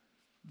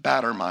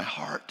 Batter my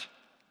heart,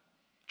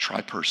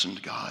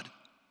 tri-personed God.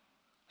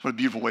 What a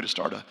beautiful way to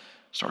start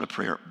a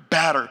prayer.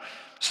 Batter,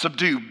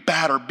 subdue,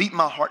 batter, beat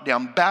my heart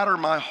down, batter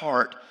my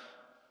heart,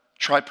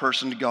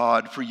 tri-personed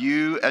God, for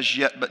you as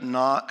yet but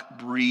knock,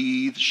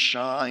 breathe,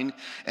 shine,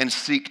 and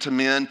seek to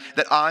mend,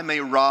 that I may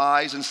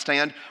rise and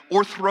stand,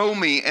 or throw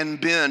me and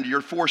bend,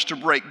 your force to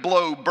break,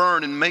 blow,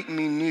 burn, and make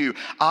me new.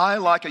 I,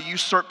 like a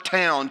usurped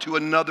town to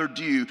another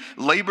due,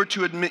 labor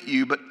to admit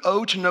you, but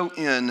owe to no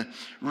end.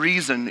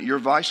 Reason, your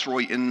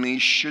viceroy in me,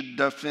 should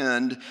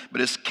defend,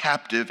 but is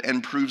captive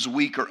and proves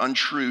weak or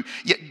untrue.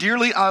 Yet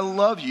dearly I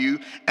love you,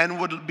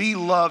 and would be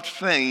loved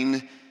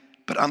fain,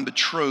 but I'm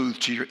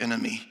betrothed to your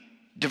enemy.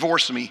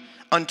 Divorce me,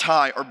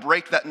 untie, or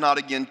break that knot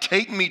again.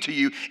 Take me to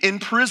you,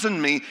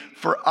 imprison me,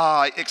 for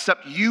I,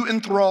 except you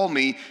enthrall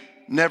me,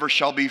 never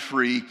shall be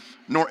free,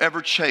 nor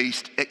ever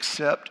chaste,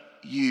 except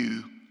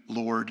you,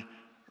 Lord,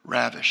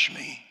 ravish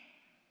me.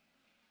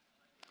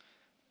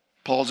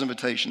 Paul's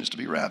invitation is to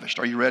be ravished.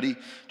 Are you ready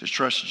to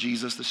trust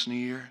Jesus this new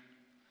year?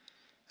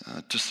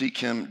 To seek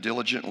him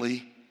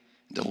diligently,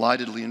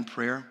 delightedly in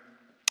prayer?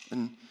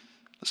 And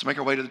let's make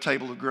our way to the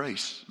table of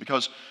grace,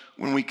 because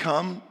when we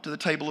come to the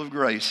table of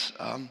grace,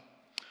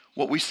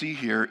 what we see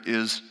here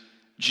is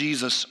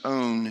Jesus'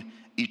 own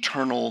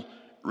eternal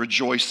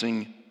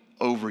rejoicing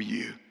over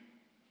you.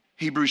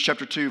 Hebrews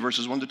chapter 2,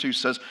 verses 1 to 2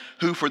 says,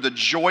 who for the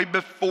joy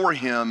before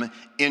him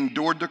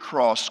endured the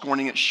cross,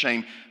 scorning its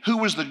shame. Who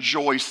was the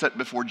joy set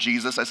before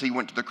Jesus as he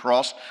went to the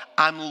cross?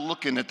 I'm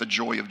looking at the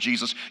joy of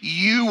Jesus.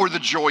 You were the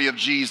joy of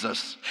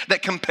Jesus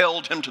that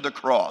compelled him to the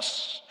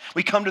cross.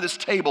 We come to this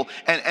table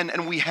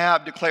and we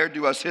have declared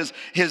to us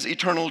his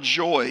eternal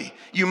joy.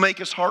 You make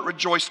his heart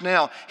rejoice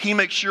now. He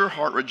makes your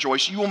heart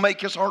rejoice. You will make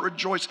his heart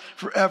rejoice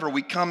forever.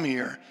 We come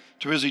here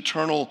to his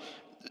eternal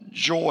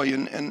joy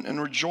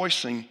and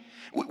rejoicing.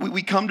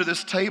 We come to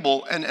this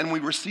table and we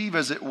receive,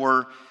 as it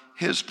were,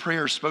 his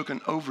prayer spoken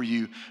over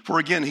you. For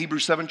again,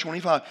 Hebrews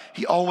 7:25,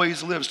 he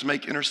always lives to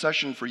make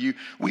intercession for you.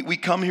 We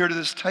come here to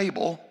this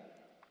table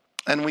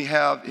and we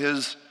have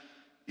his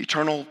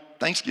eternal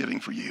thanksgiving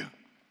for you.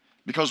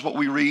 Because what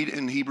we read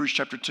in Hebrews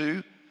chapter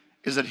 2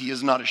 is that he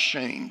is not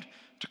ashamed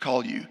to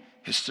call you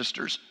his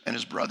sisters and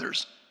his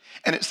brothers.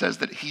 And it says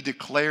that he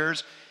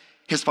declares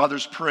his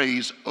Father's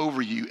praise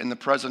over you in the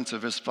presence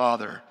of his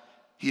Father.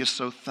 He is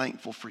so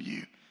thankful for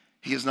you.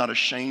 He is not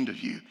ashamed of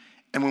you.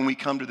 And when we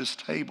come to this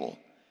table,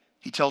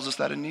 he tells us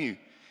that anew.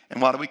 And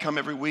why do we come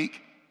every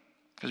week?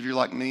 Because if you're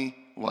like me,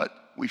 what?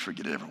 We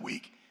forget it every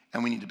week,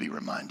 and we need to be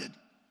reminded.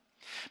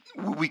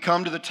 We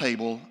come to the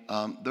table,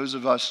 those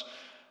of us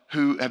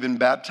who have been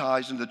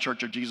baptized into the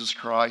Church of Jesus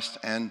Christ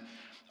and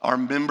are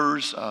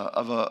members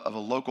of a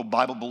local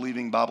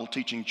Bible-believing,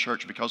 Bible-teaching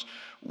church, because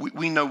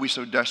we know we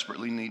so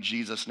desperately need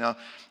Jesus. Now,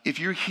 if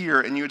you're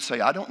here and you would say,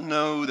 I don't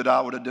know that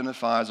I would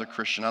identify as a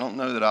Christian, I don't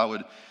know that I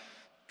would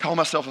call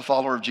myself a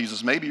follower of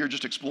Jesus. Maybe you're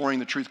just exploring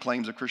the truth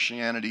claims of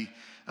Christianity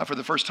for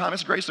the first time.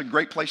 It's great. It's a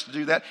great place to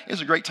do that.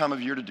 It's a great time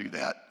of year to do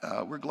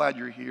that. We're glad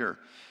you're here.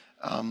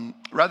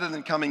 Rather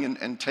than coming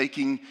and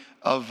taking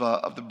of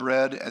the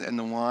bread and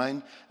the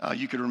wine,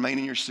 you could remain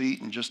in your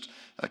seat and just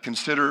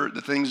consider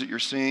the things that you're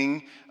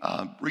seeing.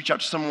 Reach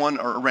out to someone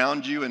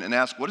around you and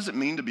ask, what does it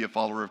mean to be a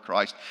follower of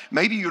Christ?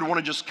 Maybe you'd want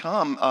to just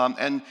come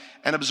and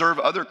observe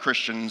other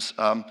Christians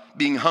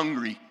being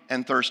hungry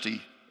and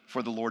thirsty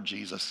for the Lord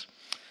Jesus.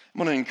 I'm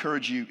going to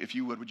encourage you, if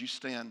you would you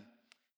stand?